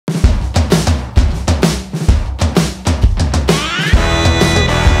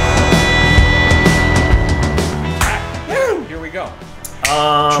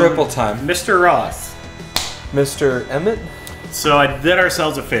triple time. Mr. Ross. Mr. Emmett? So I did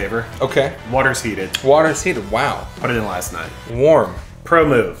ourselves a favor. Okay. Water's heated. Water's heated. Wow. Put it in last night. Warm. Pro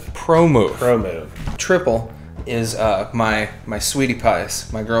move. Pro move. Pro move. Triple is my sweetie pies,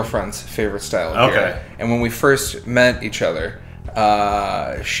 my girlfriend's favorite style of beer. Okay. And when we first met each other,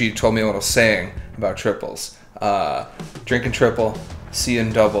 she told me a little saying about triples. Drinking triple,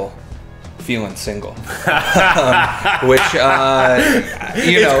 seeing double, feeling single. Which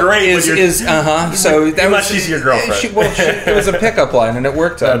you know great is so that was she's your girlfriend. It was a pickup line and it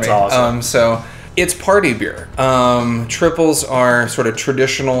worked on me. That's awesome. So it's party beer. Triples are sort of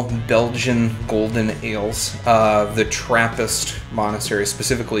traditional Belgian golden ales. The Trappist monastery,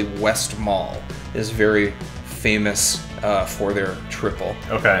 specifically West Mall, is very famous for their triple.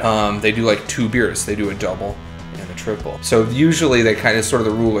 Okay. They do like 2 beers. They do a double and a triple. So usually they kind of sort of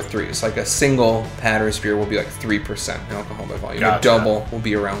the rule of 3. It's like a single Patter's beer will be like 3% alcohol by volume. Gotcha. A double will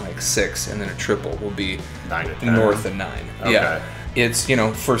be around like 6, and then a triple will be 9 to 10. north of 9. Okay. Yeah. It's, you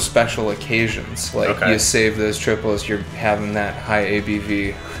know, for special occasions. Like, Okay. you save those triples, you're having that high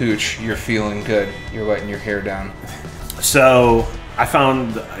ABV hooch, you're feeling good, you're letting your hair down. So I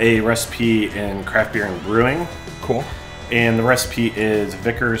found a recipe in Craft Beer and Brewing. Cool. And the recipe is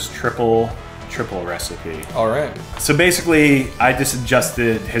Vickers triple recipe. All right. So basically, I just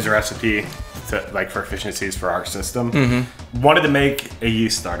adjusted his recipe to, like, for efficiencies for our system. Mm-hmm. Wanted to make a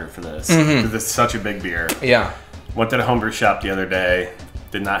yeast starter for this because it's such a big beer. Yeah. Went to the homebrew shop the other day.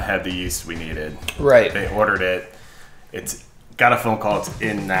 Did not have the yeast we needed. Right. They ordered it. It's got a phone call. It's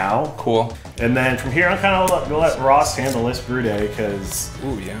in now. Cool. And then from here, I'm kind of gonna let Ross handle this brew day because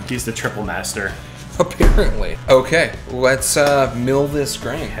he's the triple master. Apparently. Okay, let's mill this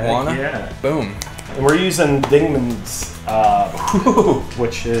grain. Wanna? Yeah. Boom. And we're using Dingman's,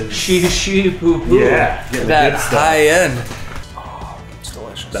 which is yeah, getting that the good stuff. high end. Oh, it's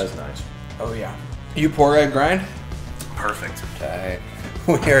delicious. That's nice. Oh yeah. You pour egg grind? Perfect. Okay.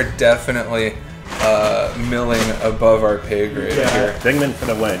 We are definitely milling above our pay grade here. Dingman for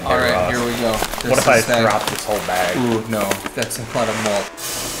the win. All right, here we go. What if I drop this whole bag? Ooh, no, that's a lot of malt.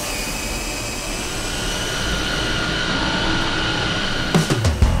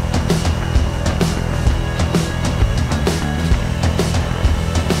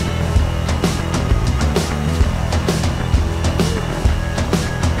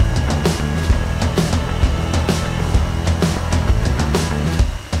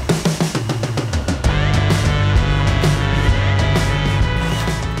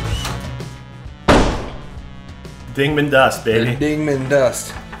 Dingman dust, baby. Dingman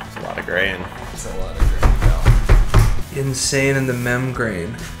dust. It's a lot of grain. It's a lot of grain, though. Insane in the mem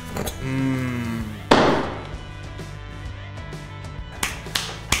grain.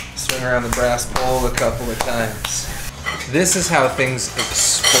 Swing around the brass bowl a couple of times. This is how things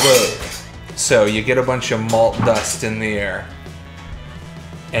explode. So you get a bunch of malt dust in the air.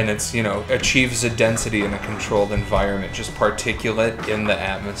 And it's, you know, achieves a density in a controlled environment, just particulate in the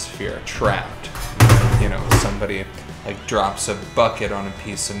atmosphere, trapped. You know, somebody like drops a bucket on a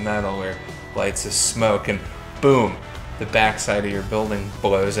piece of metal or lights a smoke and boom, the backside of your building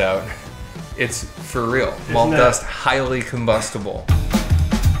blows out. It's for real. Malt dust, highly combustible.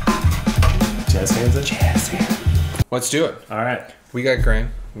 Jazz hands it? Jazz hands. Let's do it. All right. We got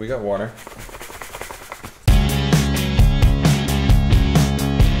grain. We got water.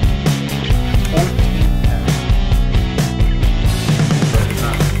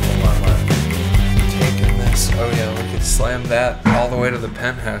 Oh yeah, we could slam that all the way to the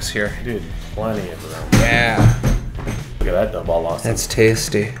penthouse here. Dude, plenty of room. Yeah. Look at that double loss. That's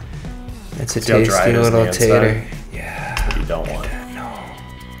tasty. That's a See how dry tasty it is on little the tater. inside? Yeah. But you don't want it. No.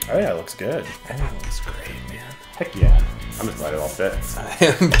 Oh yeah, it looks good. That looks great, man. Heck yeah. I'm just glad it all fits. I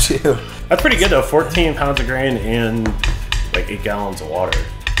am too. That's pretty good though. 14 pounds of grain and like 8 gallons of water.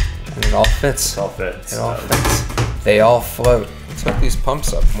 And it all fits. It all fits. It all fits. They all float. Let's hook these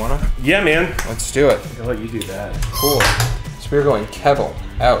pumps up, wanna? Yeah, man. Let's do it. I'll let you do that. Cool. So we're going kettle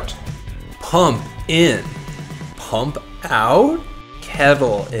out. Pump in. Pump out.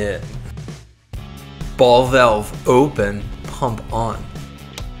 Kettle in. Ball valve open. Pump on.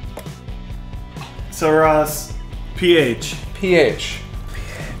 So Ross, pH. pH.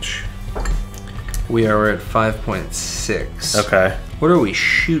 pH. We are at 5.6. Okay. What are we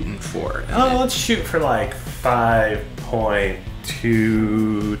shooting for? Oh, let's shoot for like 5.2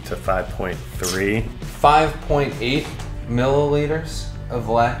 to 5.3. 5.8 milliliters of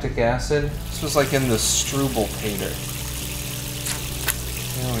lactic acid. This was like in the Struble tater.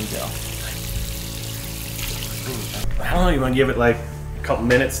 There we go. I don't know, you want to give it like a couple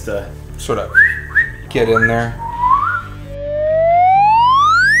minutes to Sort of get in there.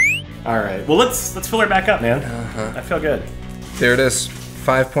 All right. Well, let's fill her back up, man. I feel good. There it is.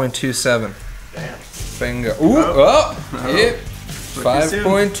 5.27. Damn. Bingo. Ooh. Oh. Yeah.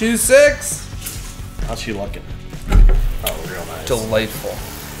 5.26. How's she looking? Oh, real nice. Delightful.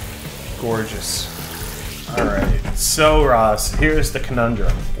 Gorgeous. All right. So Ross, here's the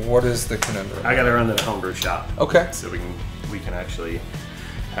conundrum. What is the conundrum? I gotta run to the homebrew shop. Okay. So we can actually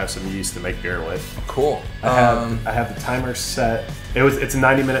have some yeast to make beer with. Cool. I have the timer set. It's a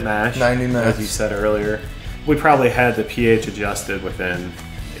 90-minute mash. 90 minutes. As you said earlier. We probably had the pH adjusted within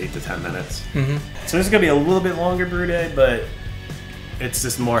 8 to 10 minutes. So this is gonna be a little bit longer brew day, but it's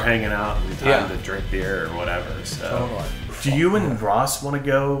just more hanging out and time to drink beer or whatever. So, Totally. Do you and Ross want to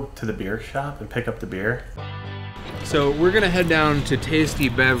go to the beer shop and pick up the beer? So we're gonna head down to Tasty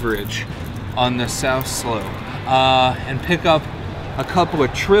Beverage on the South Slope and pick up a couple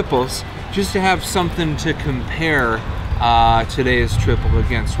of triples just to have something to compare today's triple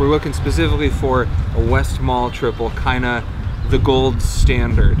against. We're looking specifically for a West Mall triple, kind of the gold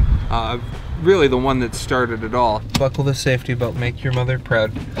standard. Really the one that started it all. Buckle the safety belt, make your mother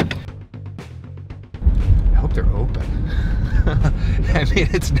proud. I hope they're open. I mean,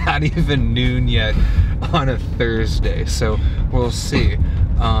 it's not even noon yet on a Thursday, so we'll see.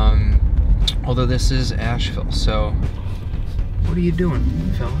 Although this is Asheville, so what are you doing,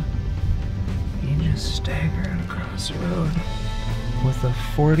 fella? You just staggering across the road with a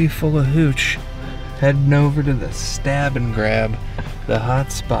 40 full of hooch, heading over to the stab and grab, the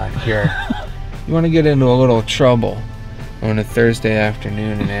hot spot here. You want to get into a little trouble on a Thursday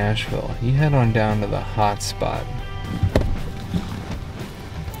afternoon in Asheville, you head on down to the hot spot.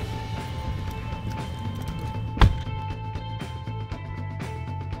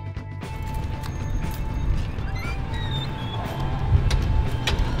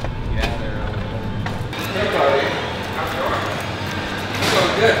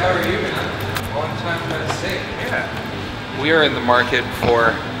 Good, how are you, man? Long time no see. Yeah. We are in the market for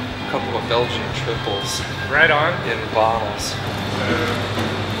a couple of Belgian triples. Right on. In bottles.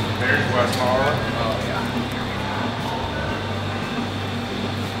 There's West Mall. Oh, yeah.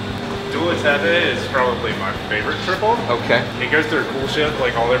 Dulatete is probably my favorite triple. Okay. It goes through cool shit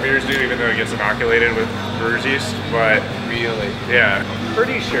like all their beers do, even though it gets inoculated with brewer's yeast. But Really? yeah, I'm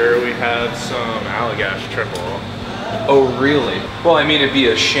pretty sure we have some Allagash triple. Oh, really? Well, I mean, it'd be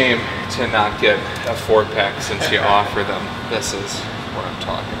a shame to not get a 4-pack since you offer them. This is what I'm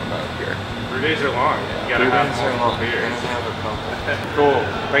talking about here. Brew days are long. You gotta have multiple beers. Have a couple. Cool.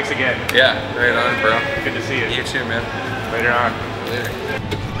 Thanks again. Yeah, right on, bro. Good to see you. You too, man. Later on. Later.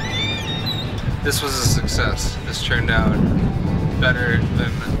 This was a success. This turned out better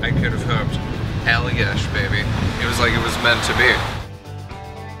than I could have hoped. Allagash, baby. It was like it was meant to be.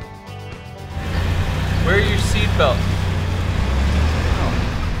 Wear your seatbelt. Oh.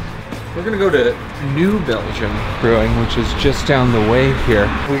 We're gonna go to New Belgium Brewing, which is just down the way here.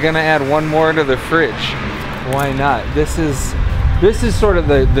 We're gonna add one more to the fridge. Why not? This is sort of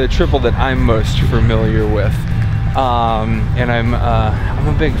the triple that I'm most familiar with, and I'm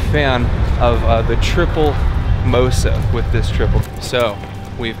a big fan of the triple Mosa with this triple. So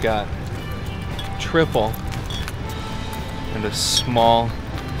we've got triple and a small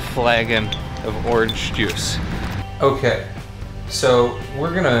flagon of orange juice. Okay, so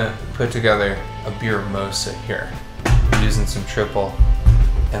we're gonna put together a beer Mosa here using some triple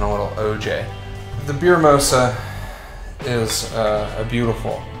and a little OJ. The beer Mosa is a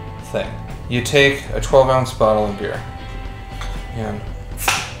beautiful thing. You take a 12-ounce bottle of beer and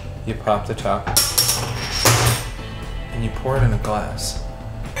you pop the top and you pour it in a glass.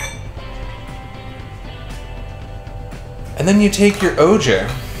 And then you take your OJ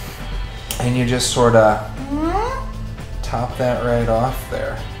and you just sort of top that right off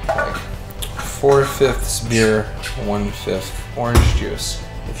there. Like 4/5 beer, 1/5 orange juice.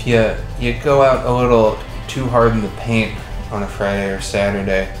 If you go out a little too hard in the paint on a Friday or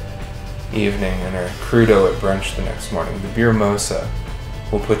Saturday evening and are crudo at brunch the next morning, the beer Mosa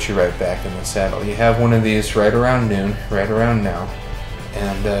will put you right back in the saddle. You have one of these right around noon, right around now,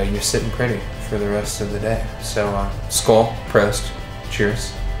 and you're sitting pretty for the rest of the day. So skål, prost,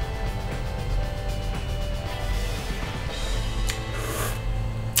 cheers.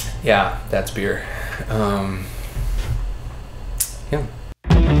 Yeah, that's beer. Yeah.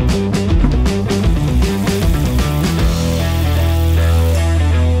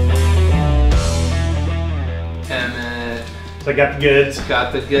 So I got the goods.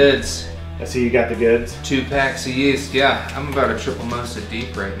 Got the goods. I see you got the goods. 2 packs of yeast. Yeah, I'm about a triple Mosa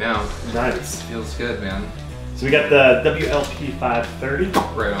deep right now. Nice. Feels good, man. So we got the WLP 530.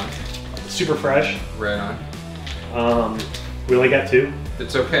 Right on. Super fresh. Right on. We only got 2.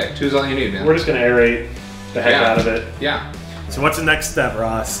 It's okay. 2's all you need, man. We're just gonna aerate the heck out of it. Yeah. So what's the next step,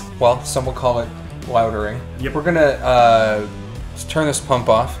 Ross? Well, some will call it lautering. Yep. We're gonna turn this pump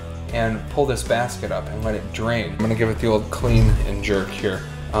off and pull this basket up and let it drain. I'm gonna give it the old clean and jerk here.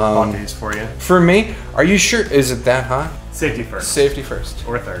 On these for you. For me, are you sure? Is it that hot? Safety first. Safety first.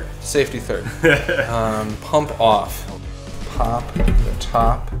 Or third. Safety third. Pump off. Pop the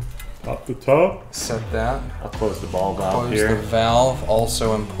top. Up the top. Set that. I'll close the ball valve Close here. the valve,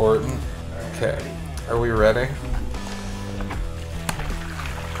 also important. Okay, are we ready?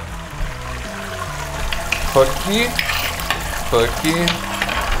 Hooky, hooky.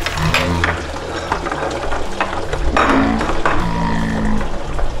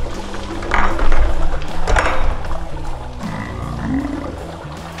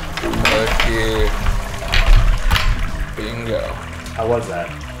 Hooky. Bingo. How was that?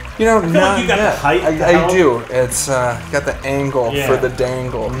 You know, I feel like you got the height. I do. It's got the angle for the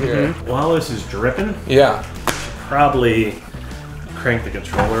dangle here. While this is dripping, Yeah. probably crank the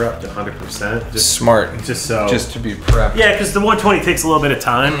controller up to 100%. Just Smart. Just so. Just to be prepped. Yeah, because the 120 takes a little bit of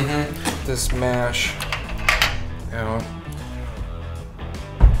time. This mash out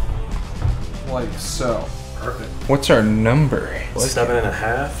like so. Perfect. What's our number?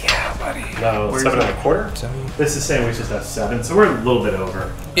 7.5. Yeah, buddy. No, Where's 7.25. 7. This is saying we just have 7, so we're a little bit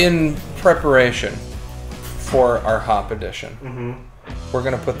over. In preparation for our hop edition, we're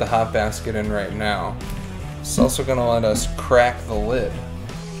gonna put the hop basket in right now. It's also gonna let us crack the lid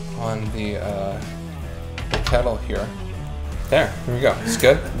on the kettle here. There we go. It's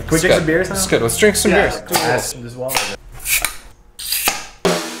good. Can we drink some beers now? It's good. Let's drink some beers. As well.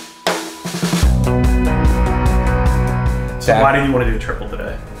 So why did you want to do triple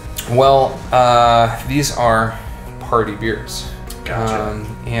today? Well, these are party beers. Gotcha.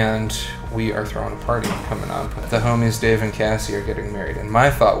 And we are throwing a party coming up. The homies Dave and Cassie are getting married, and my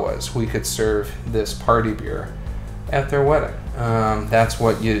thought was we could serve this party beer at their wedding. That's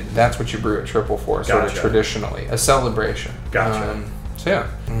what you brew a triple for, sort of traditionally, a celebration. Gotcha. So yeah.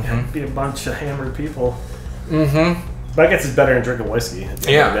 It'd be a bunch of hammered people. But I guess it's better than drinking whiskey at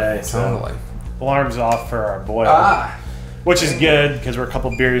the end of the day. So. Totally. Alarm's off for our boil. Which is good because we're a couple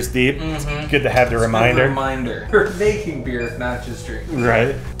beers deep. It's good to have the reminder. We're making beer, not just drinking.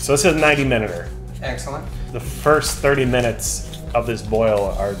 Right. So this is a 90-minute. Excellent. The first 30 minutes of this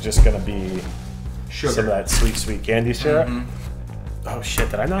boil are just going to be Sugar. some of that sweet, sweet candy syrup. Oh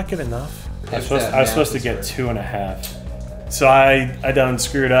shit! Did I not get enough? I was supposed to get 2.5. So I done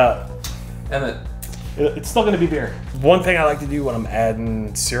screwed up. And It's still going to be beer. One thing I like to do when I'm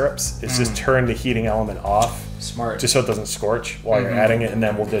adding syrups is just turn the heating element off. Smart. Just so it doesn't scorch while you're adding it, and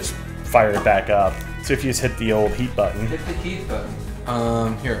then we'll just fire it back up. So if you just hit the old heat button. Hit the heat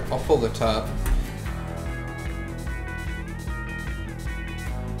button. Here, I'll pull the top.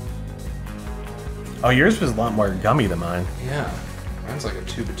 Oh, yours was a lot more gummy than mine. Yeah. Mine's like a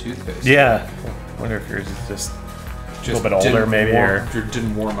tube of toothpaste. Yeah. I wonder if yours is just a little bit older, maybe, or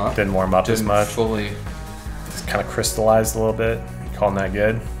didn't warm up. Didn't warm up as much. Fully. It's kind of crystallized a little bit. You calling that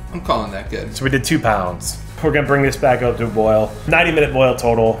good? I'm calling that good. So we did 2 pounds. We're gonna bring this back up to a boil. 90-minute boil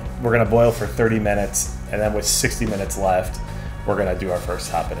total. We're gonna boil for 30 minutes, and then with 60 minutes left, we're gonna do our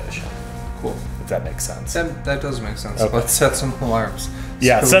first hop edition. Cool. If that makes sense. That does make sense. Okay. Let's set some alarms.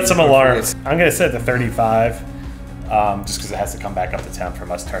 Yeah, So set we some don't alarms. forget. I'm gonna set it to 35, just because it has to come back up to temp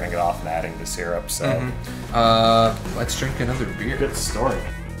from us turning it off and adding the syrup. So, Let's drink another beer. good story.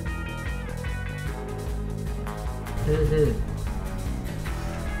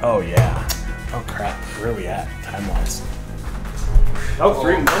 Oh yeah. Oh crap. Where are we at time-wise? Oh,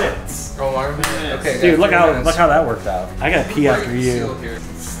 3 minutes. Alarm. Okay. Dude, look how minutes. that worked out. I gotta pee after you. Seal here.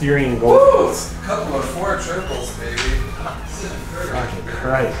 Steering goal. Couple of 4 triples, baby. Fucking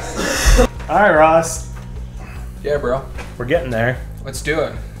Christ. All right, Ross. Yeah, bro. We're getting there. Let's do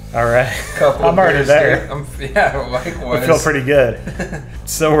it. All right. Couple I'm of already beers, there. dude. Yeah, likewise. I feel pretty good.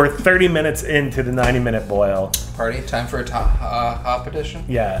 So we're 30 minutes into the 90-minute boil. Party time for a hop edition.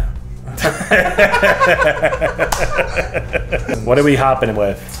 Yeah. What are we hopping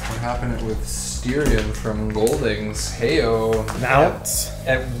with? We're hopping it with Styrian from Golding's. Heyo. An ounce.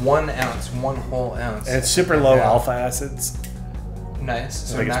 At 1 ounce, 1 whole ounce. And it's super low alpha acids. Nice. I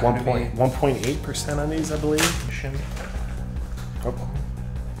So think it's not gonna be 1.8% on these, I believe. Oh.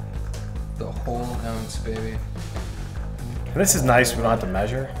 the whole ounce, baby. And this is nice. We don't have to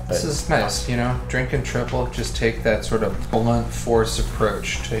measure. But This is nice, you know. Drinking triple, just take that sort of blunt force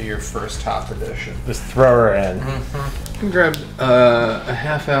approach to your first hop edition. just throw her in. I grabbed a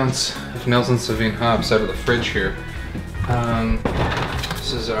 ½ ounce of Nelson Sauvignon hops out of the fridge here.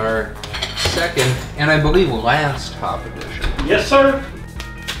 This is our second and I believe last hop edition. Yes, sir.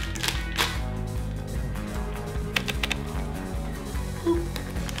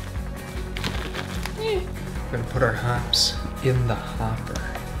 We're gonna put our hops in the hopper.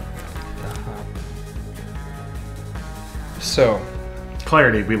 So,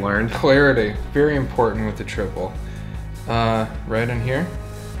 Clarity, we learned. clarity, very important with the triple. Right in here.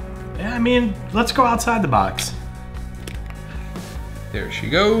 Yeah, I mean, let's go outside the box. There she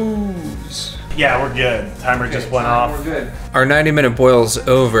goes. Yeah, we're good. Timer just went off. We're good. Our 90-minute boil's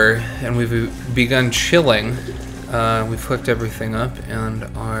over, and we've begun chilling. We've hooked everything up, and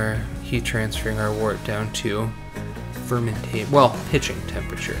are heat transferring our wort down to pitching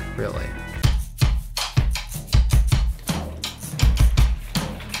temperature, really.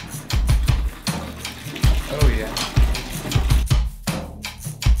 Oh yeah.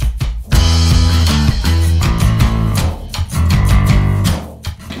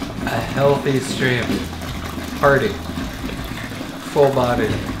 A healthy stream. Hearty. Full-bodied.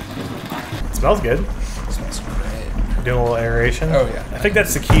 It smells good. Smells great. Doing a little aeration. Oh yeah. I think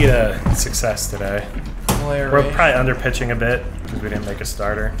that's the key to success today. We're probably under pitching a bit because we didn't make a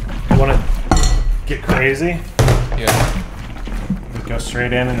starter. You want to get crazy? Yeah. Go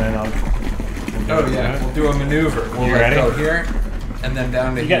straight in and then Oh yeah. We'll do a maneuver. We'll You ready? go here and then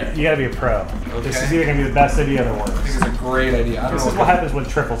down to here. You gotta be a pro. Okay. This is either gonna be the best idea or the I think worst. it's a great idea. I don't This know is what happens when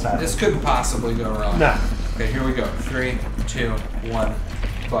triples happen. This couldn't possibly go wrong. No. Okay, here we go. 3, 2, 1.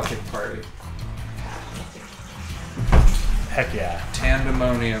 Bucket party. Heck yeah.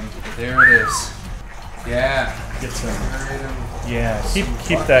 Tandemonium. There it is. Yeah. Get some. Right in. Yeah.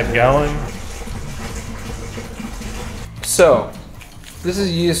 Keep that going. So, this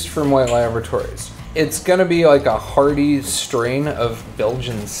is yeast from White Laboratories. It's gonna be like a hearty strain of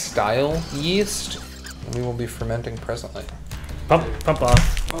Belgian style yeast. And we will be fermenting presently. Pump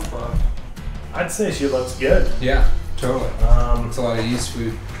off. I'd say she looks good. Yeah, totally. It's a lot of yeast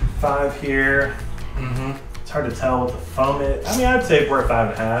food. 5 here. Mm-hmm. It's hard to tell what the foam is. I mean, I'd say we're at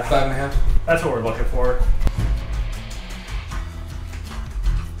 5.5. 5.5. That's what we're looking for.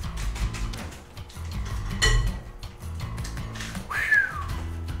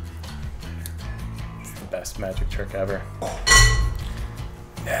 It's the best magic trick ever.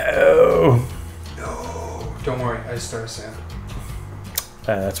 No. No. Don't worry, I start sand.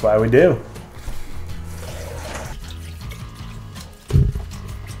 That's why we do.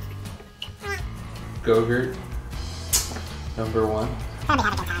 Go-Gurt. Number 1.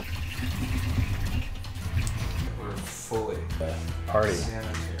 We're fully Party.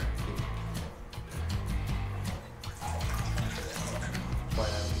 sanitary.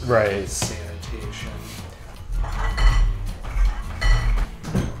 Right. Sanitation.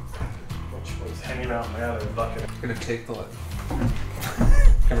 Which was hanging out in my other bucket. I'm gonna take the lid.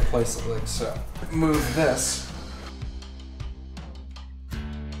 Gonna place the lid so. Move this.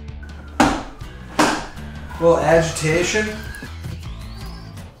 A little agitation.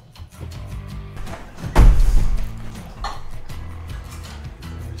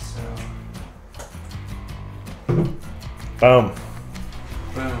 Boom.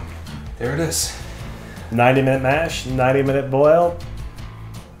 Boom. There it is. 90-minute mash, 90-minute boil,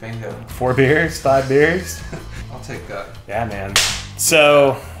 Bingo. 4 beers, 5 beers. I'll take that. Yeah, man.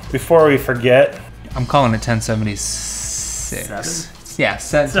 So, before we forget, I'm calling it 1076. 7? Yeah,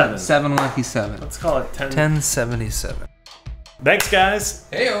 7. 7 lucky 7. let's call it 10. 1077. Thanks, guys.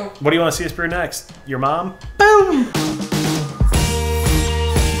 Heyo. What do you want to see us brew next? Your mom? Boom!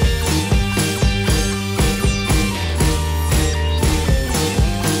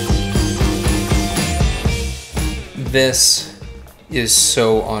 This is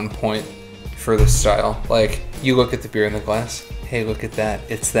so on point for the style. Like, you look at the beer in the glass. Hey, look at that.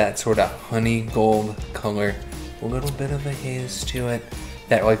 It's that sort of honey gold color. A little bit of a haze to it.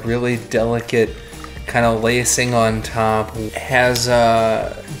 That like really delicate kind of lacing on top. Has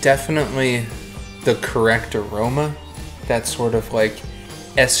definitely the correct aroma. That sort of like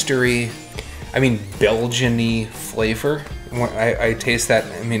estery, I mean Belgian-y flavor. When I taste that,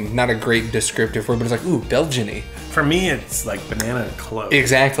 I mean, not a great descriptive word, but it's like, ooh, Belgian-y. For me, it's like banana and clove.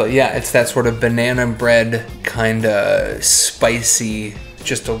 Exactly, yeah. It's that sort of banana bread, kind of spicy,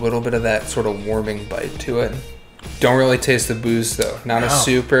 just a little bit of that sort of warming bite to it. Don't really taste the booze, though. Not a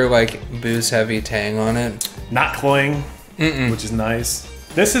super, like, booze-heavy tang on it. Not cloying, which is nice.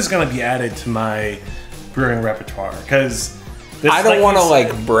 This is going to be added to my brewing repertoire, because... I don't want to,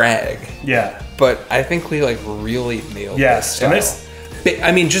 like, brag. Yeah. But I think we, like, really nailed Yes, this and style.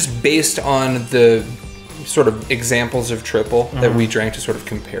 I mean, just based on the sort of examples of triple that we drank to sort of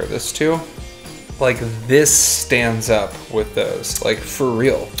compare this to, like, this stands up with those, like, for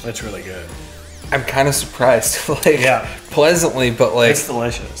real. It's really good. I'm kind of surprised, like, pleasantly, but like, it's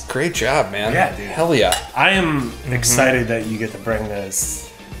delicious. Great job, man. Yeah, dude. Hell yeah. I am excited that you get to bring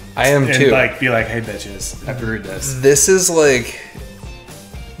this I am and too. like be like, hey bitches, I brewed this. This is like,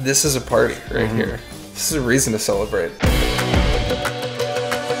 this is a party right here. This is a reason to celebrate.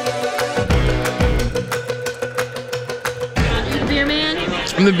 Beer man?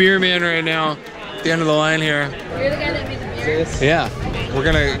 I'm the beer man right now. At the end of the line here. You're the guy that made the beer? Yeah. We're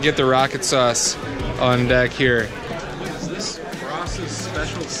gonna get the rocket sauce on deck here. Is this Ross's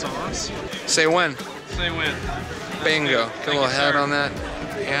special sauce? Say when. Say when. Bingo. Get a little head on that.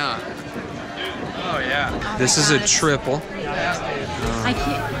 Yeah. Oh yeah. This is a triple. I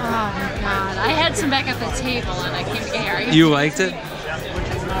can't. Oh my god! I had some back at the table and I came to get here. You liked it? Drink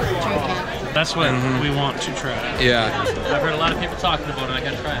it. That's what we want to try. Yeah. I've heard a lot of people talking about it, and I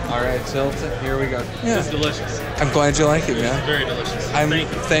gotta try it. All right, Tilton. Here we go. Yeah. It's delicious. I'm glad you like it, It's man. very delicious.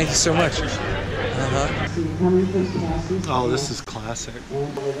 Thank you so much. Oh, this is classic.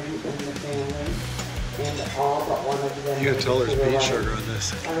 You can tell there's beet sugar in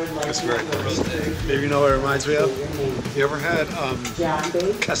this. It's very gross. Maybe you know what it reminds me of? You ever had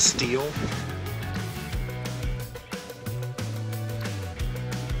Castile?